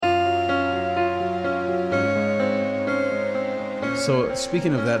So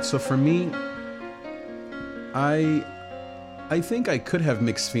speaking of that, so for me, I I think I could have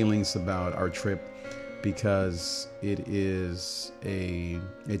mixed feelings about our trip because it is a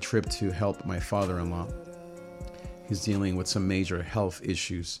trip to help my father-in-law. He's dealing with some major health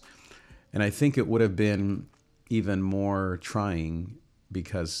issues. And I think it would have been even more trying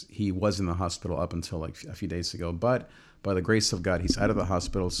because he was in the hospital up until like a few days ago. But by the grace of God, he's out of the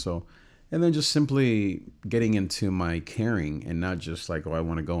hospital. So, and then just simply getting into my caring and not just like, oh, I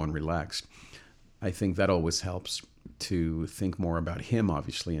want to go and relax. I think that always helps to think more about him,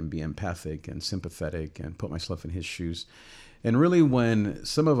 obviously, and be empathic and sympathetic and put myself in his shoes. And really, when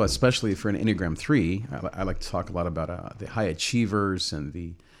some of us, especially if you're in Enneagram 3, I like to talk a lot about the high achievers and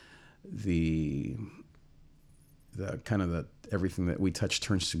the kind of the everything that we touch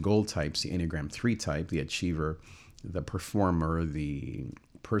turns to gold types, the Enneagram 3 type, the achiever, the performer, the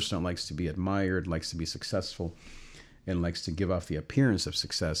person that likes to be admired, likes to be successful, and likes to give off the appearance of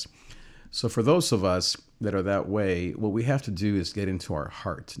success. So for those of us that are that way, what we have to do is get into our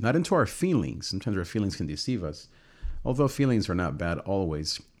heart, not into our feelings. Sometimes our feelings can deceive us, although feelings are not bad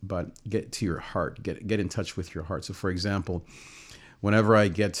always, but get to your heart, get in touch with your heart. So for example, whenever I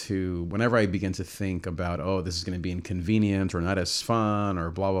begin to think about, oh, this is going to be inconvenient or not as fun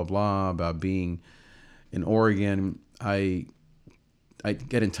or blah, blah, blah about being in Oregon, I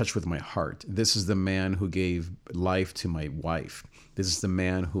get in touch with my heart. This is the man who gave life to my wife. This is the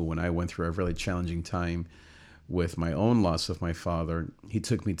man who, when I went through a really challenging time with my own loss of my father, he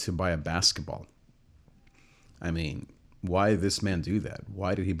took me to buy a basketball. I mean, why did this man do that?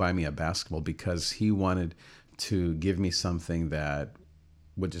 Why did he buy me a basketball? Because he wanted to give me something that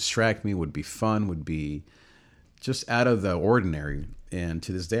would distract me, would be fun, would be just out of the ordinary. And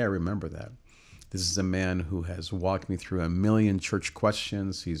to this day, I remember that. This is a man who has walked me through a million church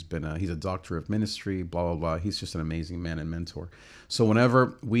questions. He's a doctor of ministry, blah, blah, blah. He's just an amazing man and mentor. So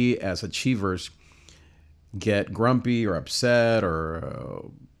whenever we as achievers get grumpy or upset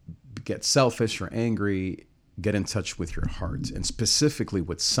or get selfish or angry, get in touch with your heart and specifically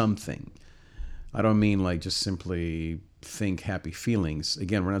with something. I don't mean like just simply think happy feelings.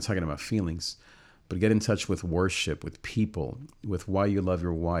 Again, we're not talking about feelings. But get in touch with worship, with people, with why you love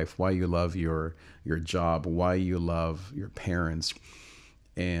your wife, why you love your job, why you love your parents,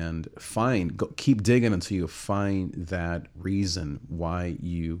 and keep digging until you find that reason why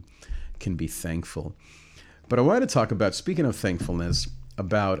you can be thankful. But I wanted to talk about, speaking of thankfulness,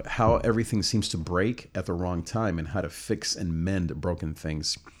 about how everything seems to break at the wrong time and how to fix and mend broken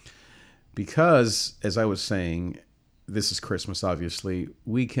things. Because, as I was saying, this is Christmas, obviously,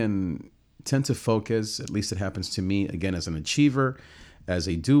 we can tend to focus, at least it happens to me, again, as an achiever, as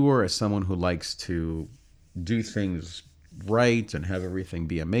a doer, as someone who likes to do things right and have everything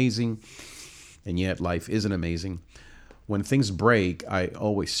be amazing, and yet life isn't amazing. When things break, I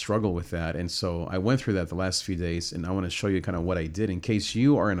always struggle with that, and so I went through that the last few days, and I want to show you kind of what I did in case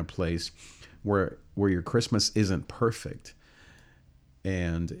you are in a place where your Christmas isn't perfect,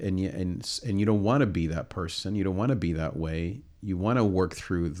 and you don't want to be that person, you don't want to be that way. You want to work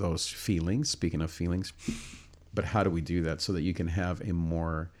through those feelings, speaking of feelings, but how do we do that so that you can have a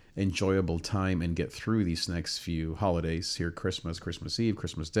more enjoyable time and get through these next few holidays here, Christmas, Christmas Eve,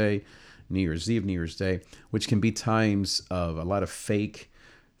 Christmas Day, New Year's Eve, New Year's Day, which can be times of a lot of fake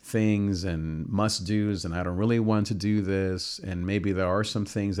things and must-dos, and I don't really want to do this, and maybe there are some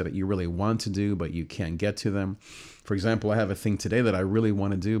things that you really want to do, but you can't get to them. For example, I have a thing today that I really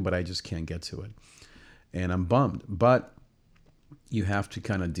want to do, but I just can't get to it, and I'm bummed, but you have to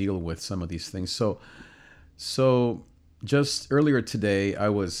kind of deal with some of these things. So just earlier today, I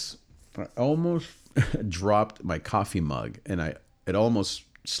almost dropped my coffee mug, and it almost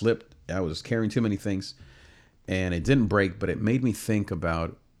slipped. I was carrying too many things, and it didn't break, but it made me think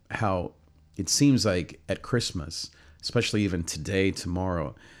about how it seems like at Christmas, especially even today,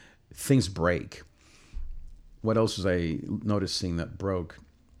 tomorrow, things break. What else was I noticing that broke?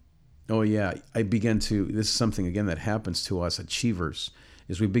 Oh yeah, this is something again that happens to us achievers,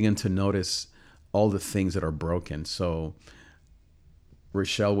 is we begin to notice all the things that are broken. So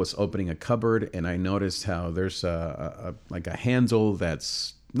Rochelle was opening a cupboard and I noticed how there's a handle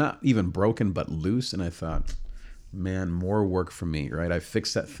that's not even broken, but loose. And I thought, man, more work for me, right? I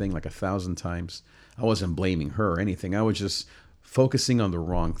fixed that thing like 1,000 times. I wasn't blaming her or anything. I was just focusing on the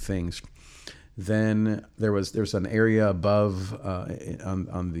wrong things. Then there's an area above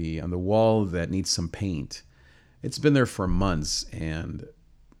on the wall that needs some paint. It's been there for months,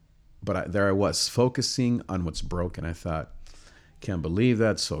 but there I was focusing on what's broken. I thought, can't believe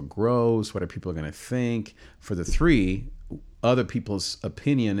that, so gross. What are people going to think? For the 3, other people's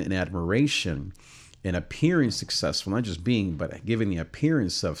opinion and admiration and appearing successful, not just being, but giving the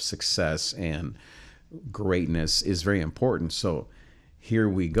appearance of success and greatness is very important. So here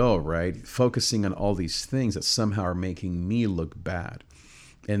we go, right? Focusing on all these things that somehow are making me look bad.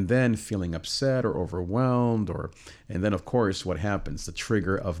 And then feeling upset or overwhelmed, and then of course what happens? The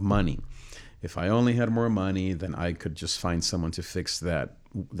trigger of money. If I only had more money, then I could just find someone to fix that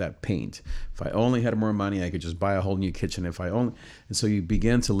paint. If I only had more money, I could just buy a whole new kitchen. And so you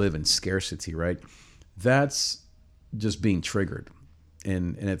begin to live in scarcity, right? That's just being triggered.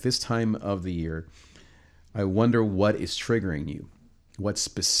 And at this time of the year, I wonder what is triggering you. What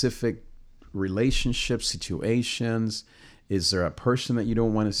specific relationships, situations? Is there a person that you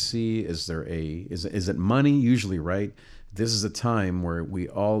don't want to see? Is it money? Usually, right? This is a time where we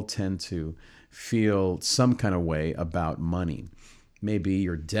all tend to feel some kind of way about money. Maybe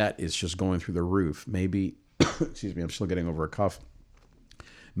your debt is just going through the roof. Maybe, excuse me, I'm still getting over a cough.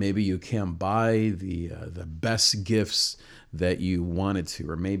 Maybe you can't buy the best gifts that you wanted to,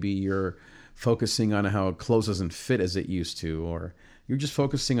 or maybe you're focusing on how clothes doesn't fit as it used to, or you're just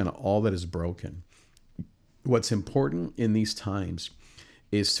focusing on all that is broken. What's important in these times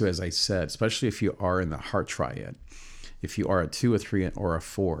is to, as I said, especially if you are in the heart triad, if you are a 2, a 3, or a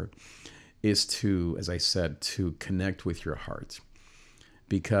 4, is to, as I said, to connect with your heart.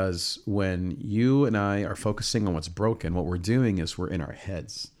 Because when you and I are focusing on what's broken, what we're doing is we're in our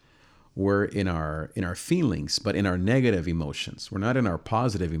heads. We're in our feelings, but in our negative emotions. We're not in our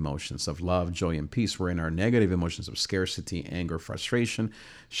positive emotions of love, joy, and peace. We're in our negative emotions of scarcity, anger, frustration,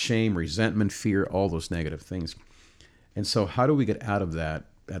 shame, resentment, fear, all those negative things. And so how do we get out of that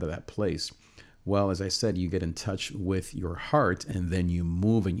place? Well, as I said, you get in touch with your heart, and then you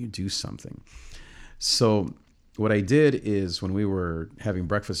move and you do something. So what I did is, when we were having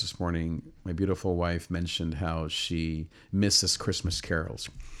breakfast this morning, my beautiful wife mentioned how she misses Christmas carols.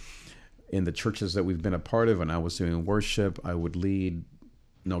 In the churches that we've been a part of, and I was doing worship, I would lead,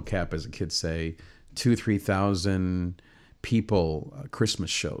 no cap, as the kids say, 2,000-3,000 people Christmas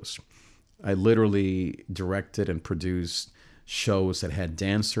shows. I literally directed and produced shows that had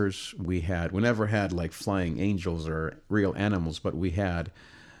dancers. We never had like flying angels or real animals, but we had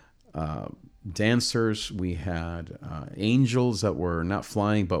dancers. We had angels that were not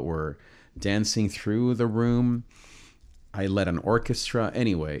flying, but were dancing through the room. I led an orchestra.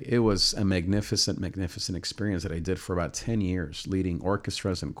 Anyway, it was a magnificent, magnificent experience that I did for about 10 years, leading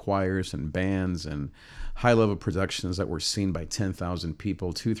orchestras and choirs and bands and high-level productions that were seen by 10,000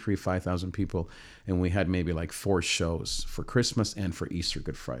 people, 2, 3, 5,000 people. And we had maybe like 4 shows for Christmas and for Easter,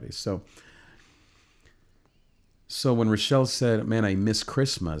 Good Friday. So when Rochelle said, man, I miss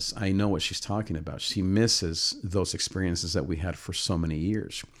Christmas, I know what she's talking about. She misses those experiences that we had for so many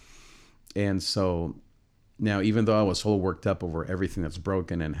years. And so now, even though I was all worked up over everything that's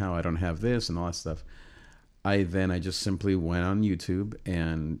broken and how I don't have this and all that stuff, I just simply went on YouTube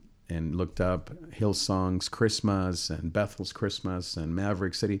and looked up Hillsong's Christmas and Bethel's Christmas and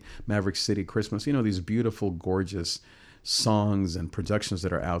Maverick City Christmas. You know, these beautiful, gorgeous songs and productions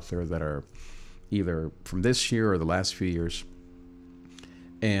that are out there that are either from this year or the last few years.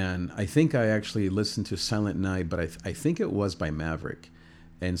 And I think I actually listened to Silent Night, but I think it was by Maverick.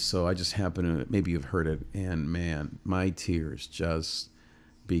 And so I just happened to, maybe you've heard it, and man, my tears just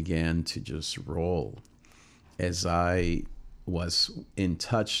began to just roll as I was in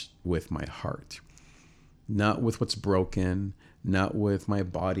touch with my heart. Not with what's broken, not with my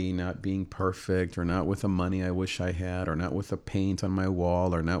body not being perfect, or not with the money I wish I had, or not with the paint on my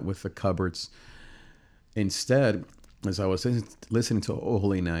wall, or not with the cupboards. Instead, as I was listening to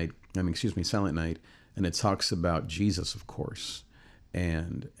Silent Night, and it talks about Jesus, of course.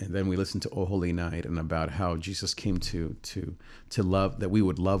 And then we listened to O Holy Night and about how Jesus came to love, that we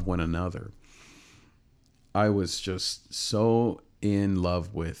would love one another. I was just so in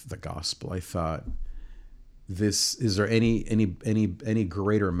love with the gospel. I thought, is there any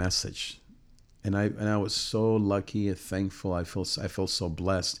greater message? And I was so lucky and thankful. I feel so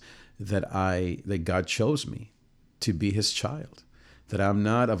blessed that God chose me to be His child. That I'm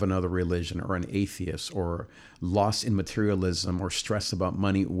not of another religion or an atheist or lost in materialism or stressed about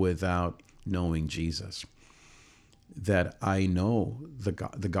money without knowing Jesus. That I know the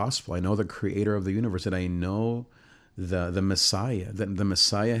gospel. I know the creator of the universe. That I know the Messiah. That the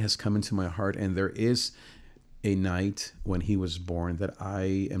Messiah has come into my heart. And there is a night when He was born that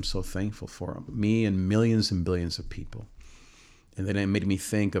I am so thankful for. Me and millions and billions of people. And then it made me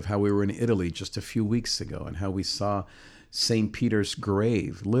think of how we were in Italy just a few weeks ago and how we saw St. Peter's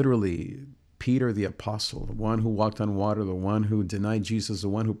grave, literally Peter the apostle, the one who walked on water, the one who denied Jesus, the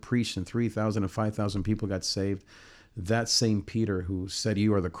one who preached and 3,000 and 5,000 people got saved. That same Peter who said,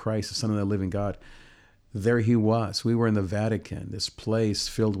 "You are the Christ, the Son of the living God." there he was. We were in the Vatican, this place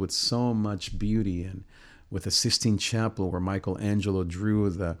filled with so much beauty, and with the Sistine Chapel where Michelangelo drew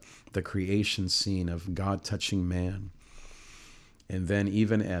the creation scene of God touching man. And then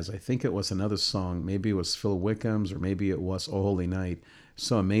even as, I think it was another song, maybe it was Phil Wickham's or maybe it was O Holy Night,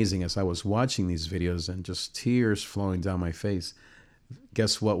 so amazing as I was watching these videos and just tears flowing down my face.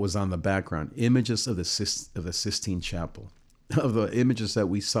 Guess what was on the background? Images of the Sistine Chapel, of the images that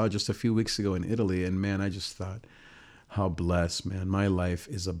we saw just a few weeks ago in Italy. And man, I just thought, how blessed, man. My life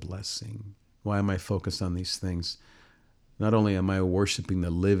is a blessing. Why am I focused on these things? Not only am I worshiping the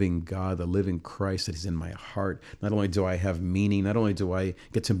living God, the living Christ that is in my heart, not only do I have meaning, not only do I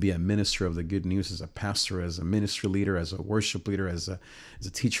get to be a minister of the good news as a pastor, as a ministry leader, as a worship leader, as a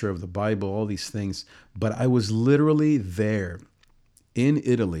teacher of the Bible, all these things, but I was literally there in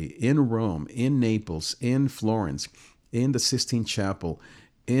Italy, in Rome, in Naples, in Florence, in the Sistine Chapel,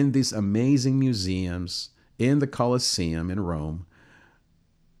 in these amazing museums, in the Colosseum in Rome,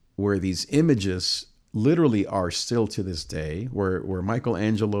 where these images literally are still to this day, where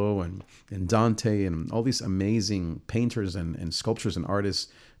Michelangelo and Dante and all these amazing painters and sculptors and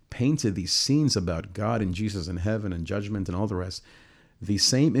artists painted these scenes about God and Jesus and heaven and judgment and all the rest. The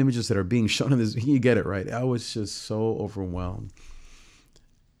same images that are being shown in this, you get it, right? I was just so overwhelmed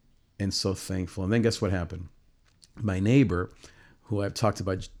and so thankful. And then guess what happened? My neighbor, who I've talked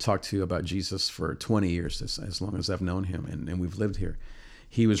to you about Jesus for 20 years, as long as I've known him, and we've lived here.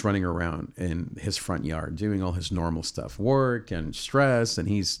 He was running around in his front yard doing all his normal stuff, work and stress, and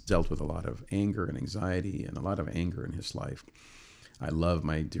he's dealt with a lot of anger and anxiety and a lot of anger in his life. I love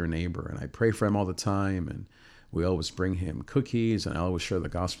my dear neighbor, and I pray for him all the time, and we always bring him cookies, and I always share the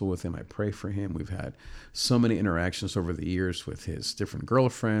gospel with him. I pray for him. We've had so many interactions over the years with his different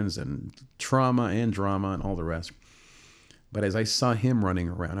girlfriends and trauma and drama and all the rest. But as I saw him running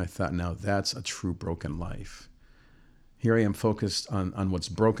around, I thought, now that's a true broken life. Here I am focused on what's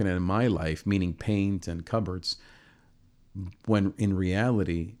broken in my life, meaning paint and cupboards, when in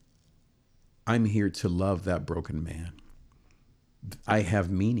reality, I'm here to love that broken man. I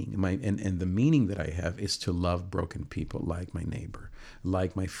have meaning, and the meaning that I have is to love broken people like my neighbor,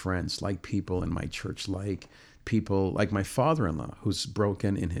 like my friends, like people in my church, like people, like my father-in-law who's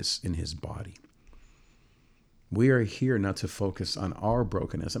broken in his body. We are here not to focus on our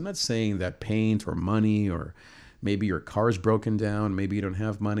brokenness. I'm not saying that paint or money or maybe your car's broken down, maybe you don't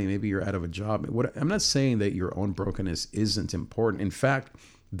have money, maybe you're out of a job. I'm not saying that your own brokenness isn't important. In fact,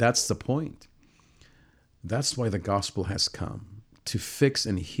 that's the point. That's why the gospel has come, to fix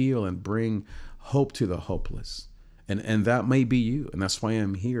and heal and bring hope to the hopeless. And that may be you. And that's why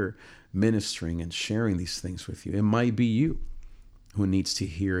I'm here ministering and sharing these things with you. It might be you who needs to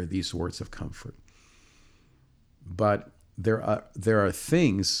hear these words of comfort. But there are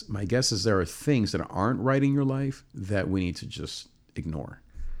things, my guess is there are things that aren't right in your life that we need to just ignore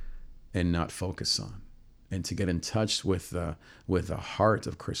and not focus on, and to get in touch with the heart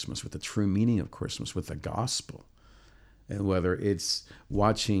of Christmas, with the true meaning of Christmas, with the gospel. And whether it's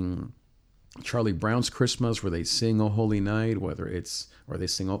watching Charlie Brown's Christmas, where they sing "O Holy Night," or they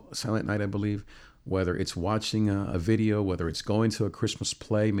sing "Silent Night," I believe, whether it's watching a video, whether it's going to a Christmas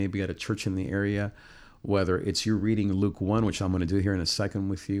play, maybe at a church in the area, whether it's you reading Luke 1, which I'm going to do here in a second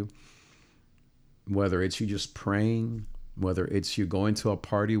with you, whether it's you just praying, whether it's you going to a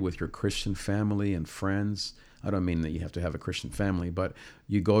party with your Christian family and friends. I don't mean that you have to have a Christian family, but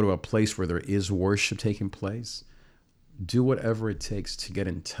you go to a place where there is worship taking place. Do whatever it takes to get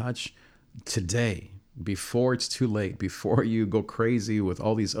in touch today, before it's too late, before you go crazy with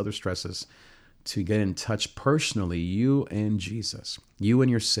all these other stresses, to get in touch personally, you and Jesus, you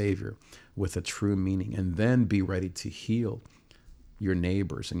and your Savior, with a true meaning, and then be ready to heal your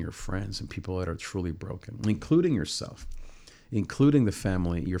neighbors and your friends and people that are truly broken, including yourself, including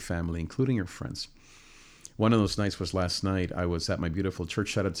your family, including your friends. One of those nights was last night. I was at my beautiful church.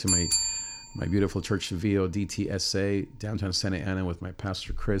 Shout out to my beautiful church, VODTSA, downtown Santa Ana, with my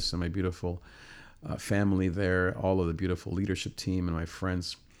pastor Chris and my beautiful family there, all of the beautiful leadership team and my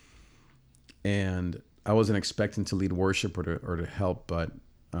friends. And I wasn't expecting to lead worship or to help, but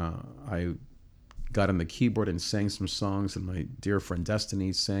I got on the keyboard and sang some songs, and my dear friend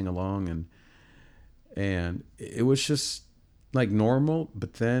Destiny sang along, and it was just like normal.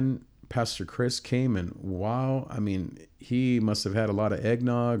 But then Pastor Chris came, and wow, I mean, he must have had a lot of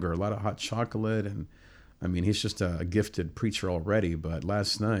eggnog or a lot of hot chocolate, and I mean, he's just a gifted preacher already. But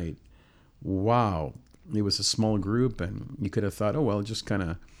last night, wow, it was a small group, and you could have thought, oh well, just kind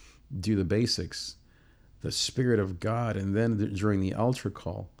of do the basics. The Spirit of God. And then during the altar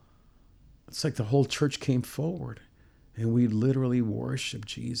call, it's like the whole church came forward and we literally worshiped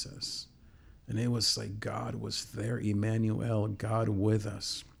Jesus. And it was like God was there, Emmanuel, God with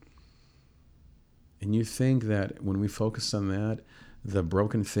us. And you think that when we focus on that, the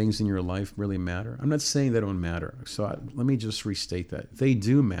broken things in your life really matter? I'm not saying they don't matter. So let me just restate that. They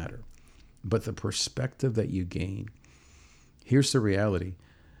do matter. But the perspective that you gain, here's the reality.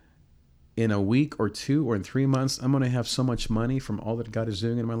 In a week or 2 or in 3 months, I'm going to have so much money from all that God is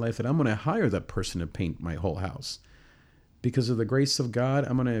doing in my life that I'm going to hire that person to paint my whole house. Because of the grace of God,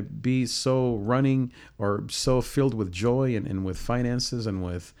 I'm going to be so running or so filled with joy and with finances and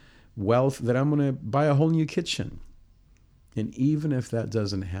with wealth that I'm going to buy a whole new kitchen. And even if that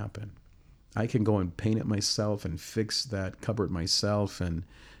doesn't happen, I can go and paint it myself and fix that cupboard myself and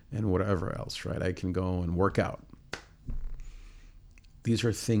whatever else, right? I can go and work out. These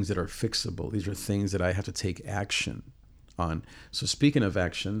are things that are fixable. These are things that I have to take action on. So speaking of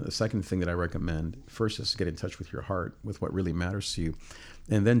action, the second thing that I recommend, first is to get in touch with your heart, with what really matters to you,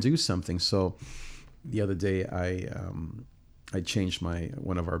 and then do something. So the other day, I changed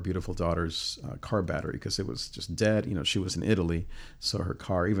one of our beautiful daughter's car battery because it was just dead. You know, she was in Italy, so her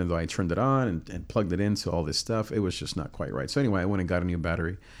car, even though I turned it on and plugged it into all this stuff, it was just not quite right. So anyway, I went and got a new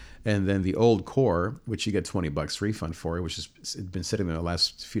battery. And then the old core, which you get $20 refund for, which has been sitting there the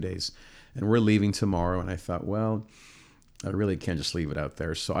last few days. And we're leaving tomorrow. And I thought, well, I really can't just leave it out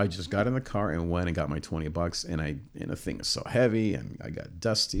there. So I just got in the car and went and got my $20. And the thing is so heavy and I got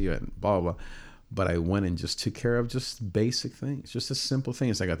dusty and blah, blah. But I went and just took care of just basic things, just the simple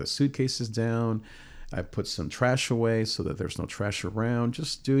things. I got the suitcases down. I put some trash away so that there's no trash around.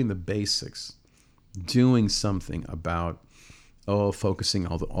 Just doing the basics, doing something about focusing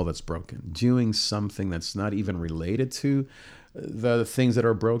all that's broken, doing something that's not even related to the things that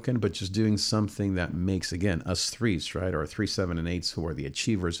are broken, but just doing something that makes, again, us threes, right? Or 3, 7, and 8s who are the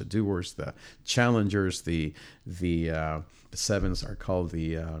achievers, the doers, the challengers, the sevens are called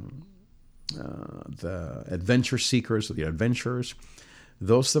the adventure seekers or the adventurers.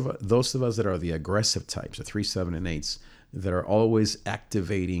 Those of us that are the aggressive types, the 3, 7, and 8s, that are always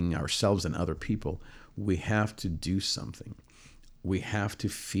activating ourselves and other people, we have to do something. We have to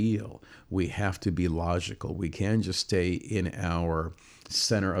feel. We have to be logical. We can't just stay in our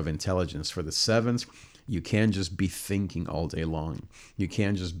center of intelligence. For the sevens, you can't just be thinking all day long. You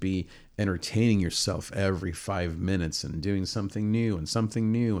can't just be entertaining yourself every 5 minutes and doing something new and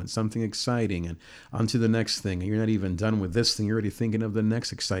something new and something exciting and on to the next thing. And you're not even done with this thing. You're already thinking of the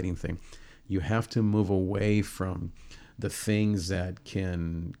next exciting thing. You have to move away from the things that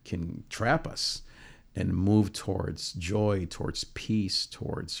can trap us and move towards joy, towards peace,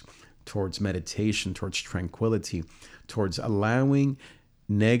 towards meditation, towards tranquility, towards allowing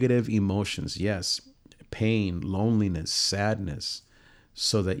negative emotions, yes, pain, loneliness, sadness,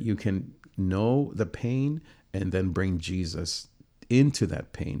 so that you can know the pain and then bring Jesus into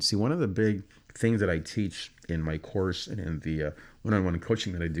that pain. See, one of the big things that I teach in my course and in the one-on-one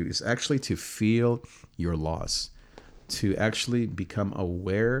coaching that I do is actually to feel your loss, to actually become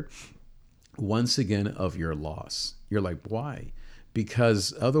aware once again of your loss. You're like, why?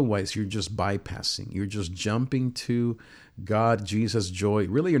 Because otherwise you're just bypassing. You're just jumping to God, Jesus, joy.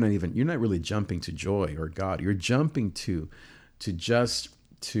 Really, you're not really jumping to joy or God. You're jumping to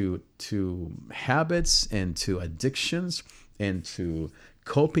habits and to addictions and to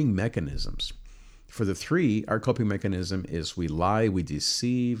coping mechanisms. For the 3, our coping mechanism is we lie, we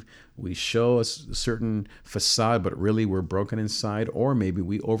deceive, we show a certain facade, but really we're broken inside, or maybe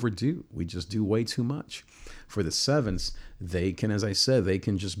we overdo. We just do way too much. For the 7s, they can, as I said, they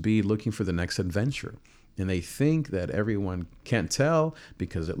can just be looking for the next adventure. And they think that everyone can't tell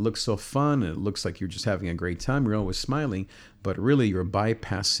because it looks so fun and it looks like you're just having a great time. You're always smiling, but really you're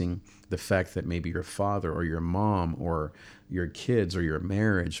bypassing the fact that maybe your father or your mom or your kids or your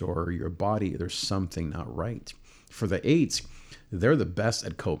marriage or your body, there's something not right. For the 8s, they're the best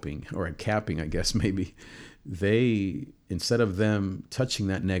at coping or at capping, I guess, maybe. They, instead of them touching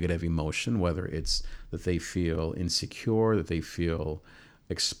that negative emotion, whether it's that they feel insecure, that they feel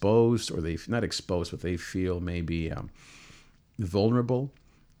exposed, or not exposed, but they feel maybe vulnerable.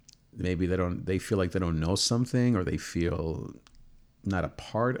 Maybe they feel like they don't know something, or they feel not a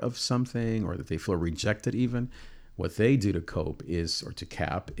part of something, or that they feel rejected even. What they do to cope is, or to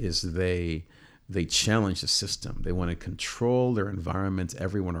cap, is they challenge the system. They want to control their environment,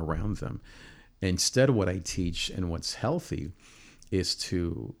 everyone around them. Instead, what I teach and what's healthy is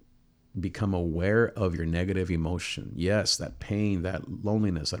to become aware of your negative emotion. Yes, that pain, that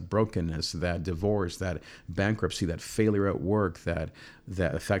loneliness, that brokenness, that divorce, that bankruptcy, that failure at work, that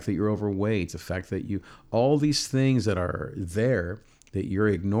the fact that you're overweight, the fact that all these things that are there that you're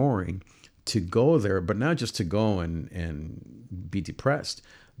ignoring, to go there, but not just to go and be depressed,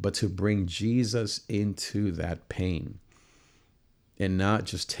 but to bring Jesus into that pain and not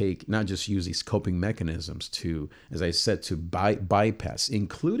just use these coping mechanisms to, as I said, to bypass,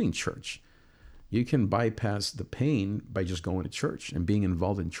 including church. You can bypass the pain by just going to church and being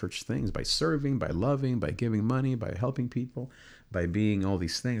involved in church things, by serving, by loving, by giving money, by helping people, by being all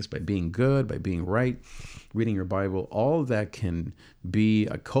these things, by being good, by being right, reading your Bible. All that can be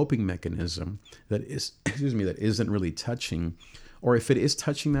a coping mechanism that is, that isn't really touching, or if it is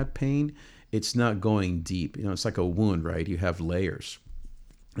touching that pain, it's not going deep. It's like a wound, right? You have layers.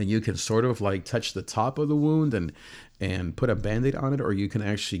 And you can sort of like touch the top of the wound and put a Band-Aid on it, or you can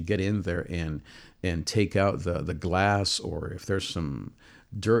actually get in there and take out the glass, or if there's some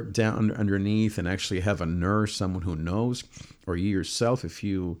dirt down underneath, and actually have a nurse, someone who knows, or you yourself, if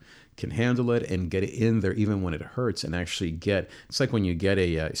you can handle it, and get it in there even when it hurts, and actually it's like when you get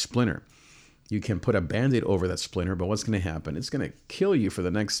a splinter. You can put a Band-Aid over that splinter, but what's going to happen? It's going to kill you for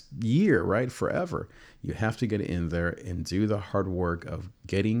the next year, right? Forever. You have to get in there and do the hard work of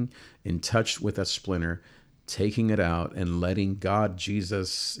getting in touch with that splinter, taking it out, and letting God,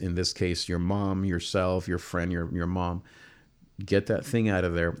 Jesus, in this case, your mom, yourself, your friend, your mom, get that thing out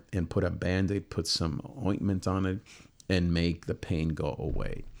of there and put a Band-Aid, put some ointment on it, and make the pain go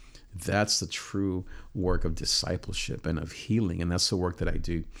away. That's the true work of discipleship and of healing, and that's the work that I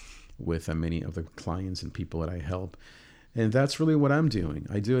do with many of the clients and people that I help. And that's really what I'm doing.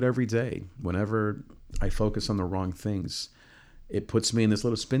 I do it every day. Whenever I focus on the wrong things, it puts me in this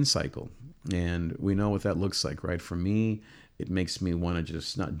little spin cycle. And we know what that looks like, right? For me, it makes me want to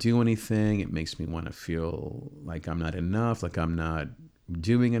just not do anything. It makes me want to feel like I'm not enough, like I'm not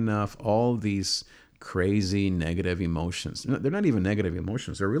doing enough. All these crazy negative emotions. They're not even negative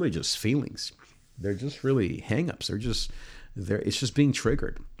emotions. They're really just feelings. They're just really hang-ups. It's just being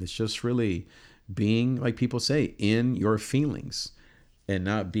triggered. It's just really being, like people say, in your feelings and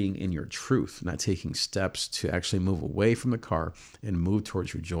not being in your truth, not taking steps to actually move away from the car and move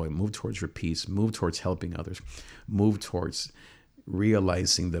towards your joy, move towards your peace, move towards helping others, move towards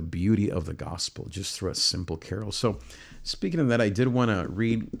realizing the beauty of the gospel just through a simple carol. So speaking of that, I did want to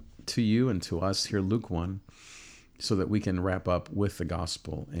read to you and to us here Luke 1 so that we can wrap up with the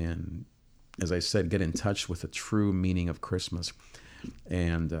gospel and, as I said, get in touch with the true meaning of Christmas.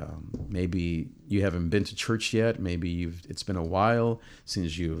 And maybe you haven't been to church yet. Maybe it's been a while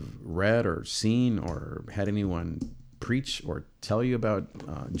since you've read or seen or had anyone preach or tell you about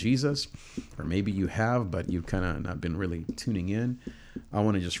Jesus. Or maybe you have, but you've kind of not been really tuning in. I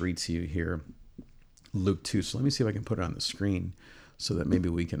want to just read to you here Luke 2. So let me see if I can put it on the screen so that maybe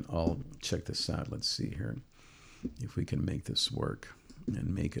we can all check this out. Let's see here if we can make this work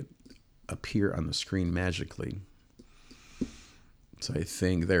and make it appear on the screen magically. So I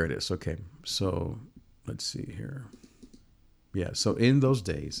think there it is. Okay, so let's see here. Yeah, so in those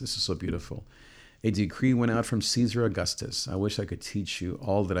days, this is so beautiful, a decree went out from Caesar Augustus. I wish I could teach you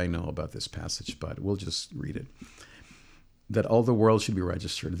all that I know about this passage, but we'll just read it. That all the world should be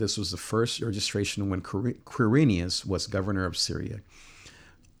registered. This was the first registration when Quirinius was governor of Syria.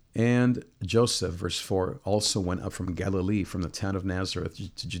 And Joseph, verse 4, also went up from Galilee, from the town of Nazareth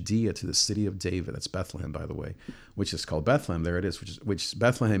to Judea, to the city of David. That's Bethlehem, by the way, which is called Bethlehem. There it is, which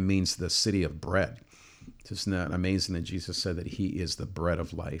Bethlehem means the city of bread. Isn't that amazing that Jesus said that he is the bread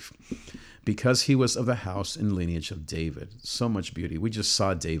of life? Because he was of the house and lineage of David. So much beauty. We just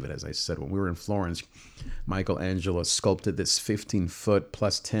saw David, as I said, when we were in Florence. Michelangelo sculpted this 15-foot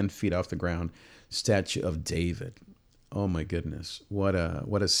plus 10 feet off the ground statue of David. Oh my goodness, what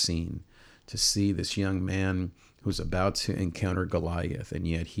a scene to see this young man who's about to encounter Goliath, and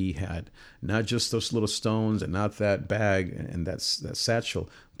yet he had not just those little stones and not that bag and that satchel,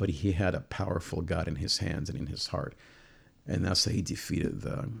 but he had a powerful God in his hands and in his heart. And that's how he defeated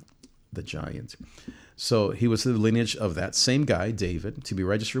the giant. So he was the lineage of that same guy, David, to be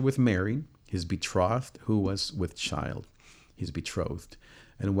registered with Mary, his betrothed, who was with child, his betrothed.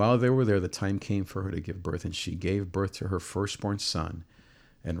 And while they were there, the time came for her to give birth, and she gave birth to her firstborn son,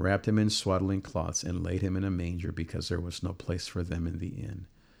 and wrapped him in swaddling cloths, and laid him in a manger, because there was no place for them in the inn.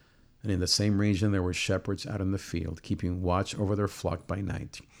 And in the same region there were shepherds out in the field, keeping watch over their flock by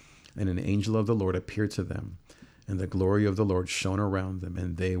night. And an angel of the Lord appeared to them, and the glory of the Lord shone around them,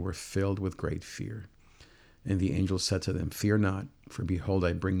 and they were filled with great fear. And the angel said to them, "Fear not, for behold,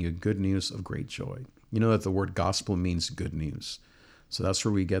 I bring you good news of great joy." You know that the word gospel means good news. So that's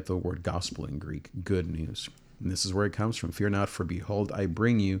where we get the word gospel in Greek, good news. And this is where it comes from. Fear not, for behold, I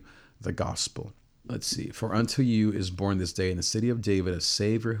bring you the gospel. Let's see. For unto you is born this day in the city of David a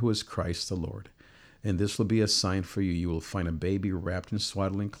Savior, who is Christ the Lord. And this will be a sign for you. You will find a baby wrapped in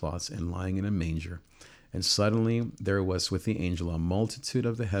swaddling cloths and lying in a manger. And suddenly there was with the angel a multitude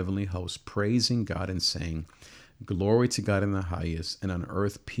of the heavenly host praising God and saying, Glory to God in the highest, and on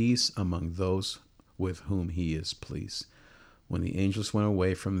earth peace among those with whom he is pleased. When the angels went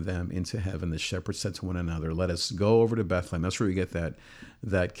away from them into heaven, the shepherds said to one another, Let us go over to Bethlehem. That's where we get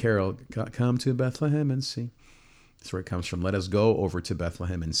that carol, Come to Bethlehem and see. That's where it comes from. Let us go over to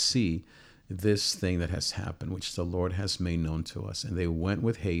Bethlehem and see this thing that has happened, which the Lord has made known to us. And they went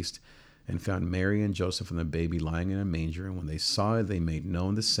with haste and found Mary and Joseph and the baby lying in a manger. And when they saw it, they made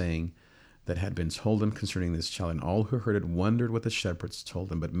known the saying that had been told them concerning this child. And all who heard it wondered what the shepherds told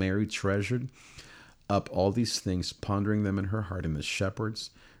them. But Mary treasured up all these things, pondering them in her heart. And the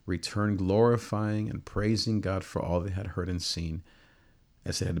shepherds returned, glorifying and praising God for all they had heard and seen,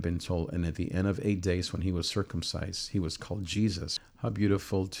 as it had been told. And at the end of 8 days, when he was circumcised, he was called Jesus. How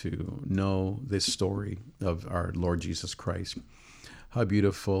beautiful to know this story of our Lord Jesus Christ. How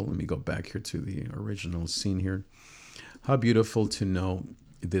beautiful. Let me go back here to the original scene here. How beautiful to know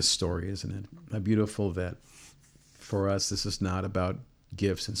this story, isn't it? How beautiful that for us, this is not about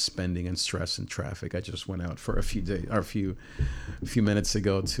gifts and spending and stress and traffic. I just went out for a few minutes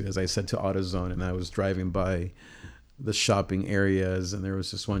ago to, as I said, to AutoZone, and I was driving by the shopping areas, and there was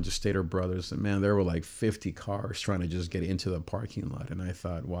this one, just Stater Brothers, and man, there were like 50 cars trying to just get into the parking lot. And I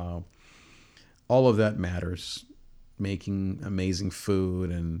thought, wow, all of that matters. Making amazing food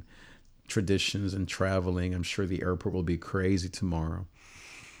and traditions and traveling. I'm sure the airport will be crazy tomorrow.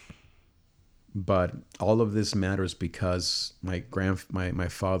 But all of this matters because my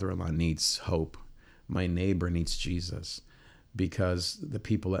father-in-law needs hope. My neighbor needs Jesus. Because the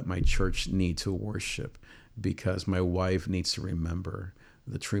people at my church need to worship. Because my wife needs to remember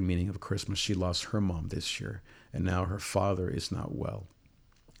the true meaning of Christmas. She lost her mom this year, and now her father is not well.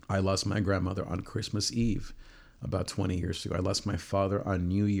 I lost my grandmother on Christmas Eve about 20 years ago. I lost my father on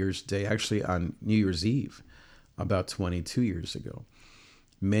New Year's Day, actually on New Year's Eve, about 22 years ago.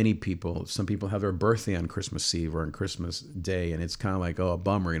 Many people, some people have their birthday on Christmas Eve or on Christmas Day, and it's kind of like, oh, a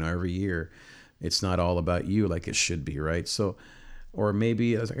bummer, every year. It's not all about you like it should be, right? So, or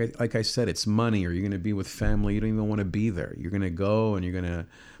maybe, like I said, it's money, or you're going to be with family. You don't even want to be there. You're going to go and you're going to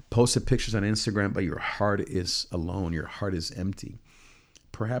post the pictures on Instagram, but your heart is alone. Your heart is empty.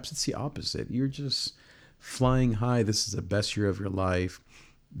 Perhaps it's the opposite. You're just flying high. This is the best year of your life.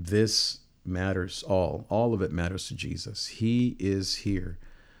 This matters all. All of it matters to Jesus. He is here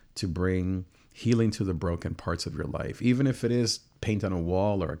to bring healing to the broken parts of your life. Even if it is paint on a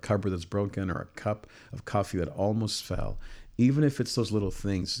wall or a cupboard that's broken or a cup of coffee that almost fell. Even if it's those little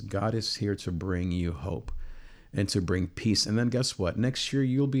things, God is here to bring you hope and to bring peace. And then guess what? Next year,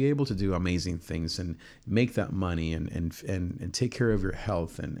 you'll be able to do amazing things and make that money and take care of your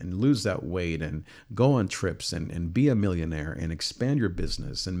health and lose that weight and go on trips and be a millionaire and expand your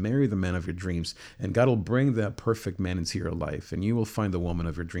business and marry the man of your dreams. And God will bring that perfect man into your life, and you will find the woman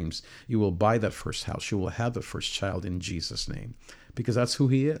of your dreams. You will buy that first house. You will have the first child in Jesus' name, because that's who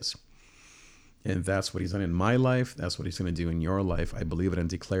he is. And that's what he's done in my life. That's what he's going to do in your life. I believe it and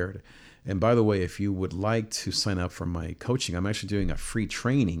declare it. And by the way, if you would like to sign up for my coaching, I'm actually doing a free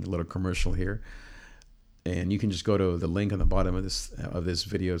training, a little commercial here. And you can just go to the link on the bottom of this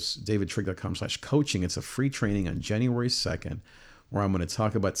video, davidtrigg.com/coaching. It's a free training on January 2nd, where I'm going to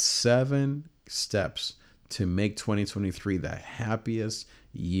talk about 7 steps to make 2023 the happiest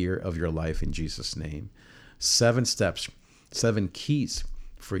year of your life in Jesus' name. 7 steps, 7 keys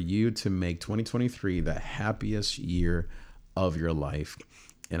for you to make 2023 the happiest year of your life.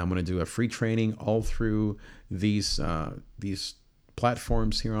 And I'm going to do a free training all through these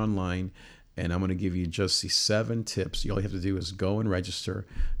platforms here online. And I'm going to give you just these 7 tips. All you have to do is go and register.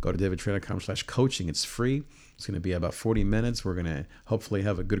 Go to davidtrigg.com/coaching. It's free. It's going to be about 40 minutes. We're going to hopefully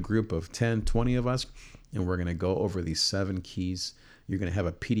have a good group of 10, 20 of us. And we're going to go over these 7 keys. You're going to have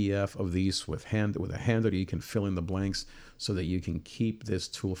a PDF of these with a handout. You can fill in the blanks so that you can keep this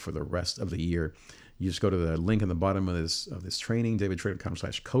tool for the rest of the year. You just go to the link in the bottom of this training,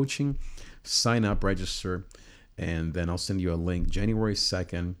 davidtrigg.com/coaching, sign up, register, and then I'll send you a link January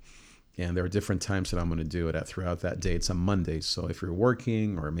 2nd. And there are different times that I'm going to do it at throughout that day. It's a Monday. So if you're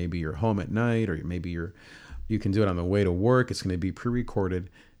working, or maybe you're home at night, or maybe you can do it on the way to work. It's going to be pre-recorded,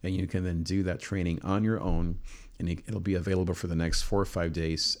 and you can then do that training on your own. And it'll be available for the next 4 or 5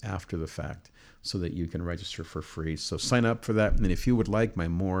 days after the fact, so that you can register for free. So sign up for that. And then if you would like my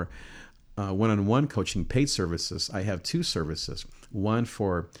more one-on-one coaching paid services, I have 2 services. One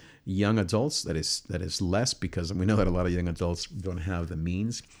for young adults, that is less, because we know that a lot of young adults don't have the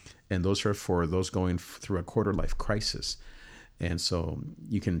means. And those are for those going through a quarter-life crisis. And so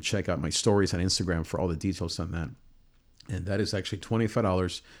you can check out my stories on Instagram for all the details on that. And that is actually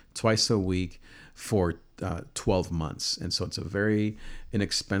 $25 twice a week for 12 months. And so it's a very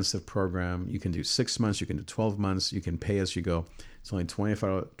inexpensive program. You can do 6 months, you can do 12 months, you can pay as you go. It's only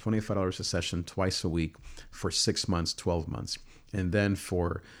 $25 a session twice a week for 6 months, 12 months. And then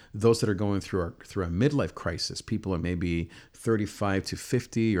for those that are going through a midlife crisis, people are maybe 35 to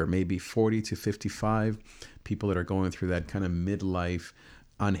 50 or maybe 40 to 55, people that are going through that kind of midlife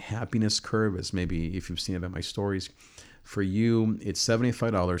unhappiness curve, as maybe if you've seen it in my stories. For you, it's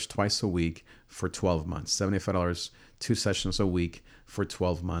 $75 twice a week for 12 months. $75, 2 sessions a week for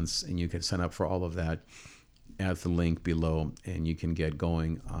 12 months. And you can sign up for all of that at the link below, and you can get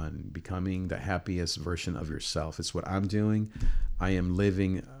going on becoming the happiest version of yourself. It's what I'm doing. I'm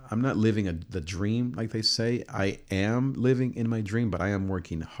not living the dream, like they say. I am living in my dream, but I am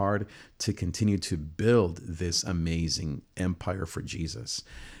working hard to continue to build this amazing empire for Jesus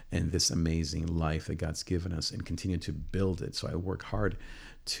and this amazing life that God's given us, and continue to build it. So I work hard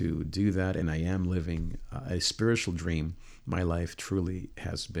to do that, and I am living a spiritual dream. My life truly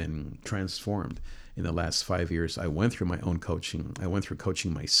has been transformed in the last 5 years. I went through my own coaching. I went through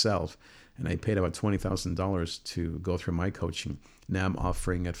coaching myself, and I paid about $20,000 to go through my coaching. Now I'm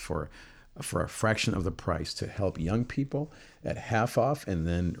offering it for a fraction of the price to help young people at half off, and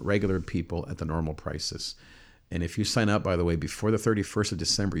then regular people at the normal prices. And if you sign up, by the way, before the 31st of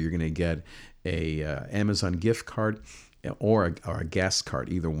December, you're going to get a Amazon gift card or a gas card,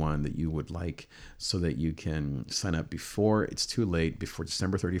 either one that you would like, so that you can sign up before it's too late, before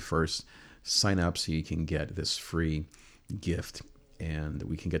December 31st. Sign up so you can get this free gift, and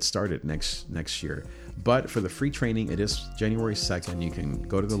we can get started next year. But for the free training, it is January 2nd. You can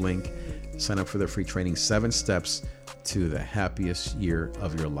go to the link, sign up for the free training, 7 steps to the happiest year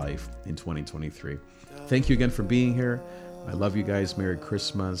of your life in 2023. Thank you again for being here. I love you guys. Merry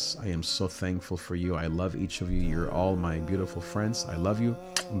Christmas. I am so thankful for you. I love each of you. You're all my beautiful friends. I love you.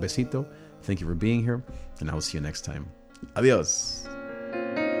 Un besito. Thank you for being here, and I will see you next time. Adios.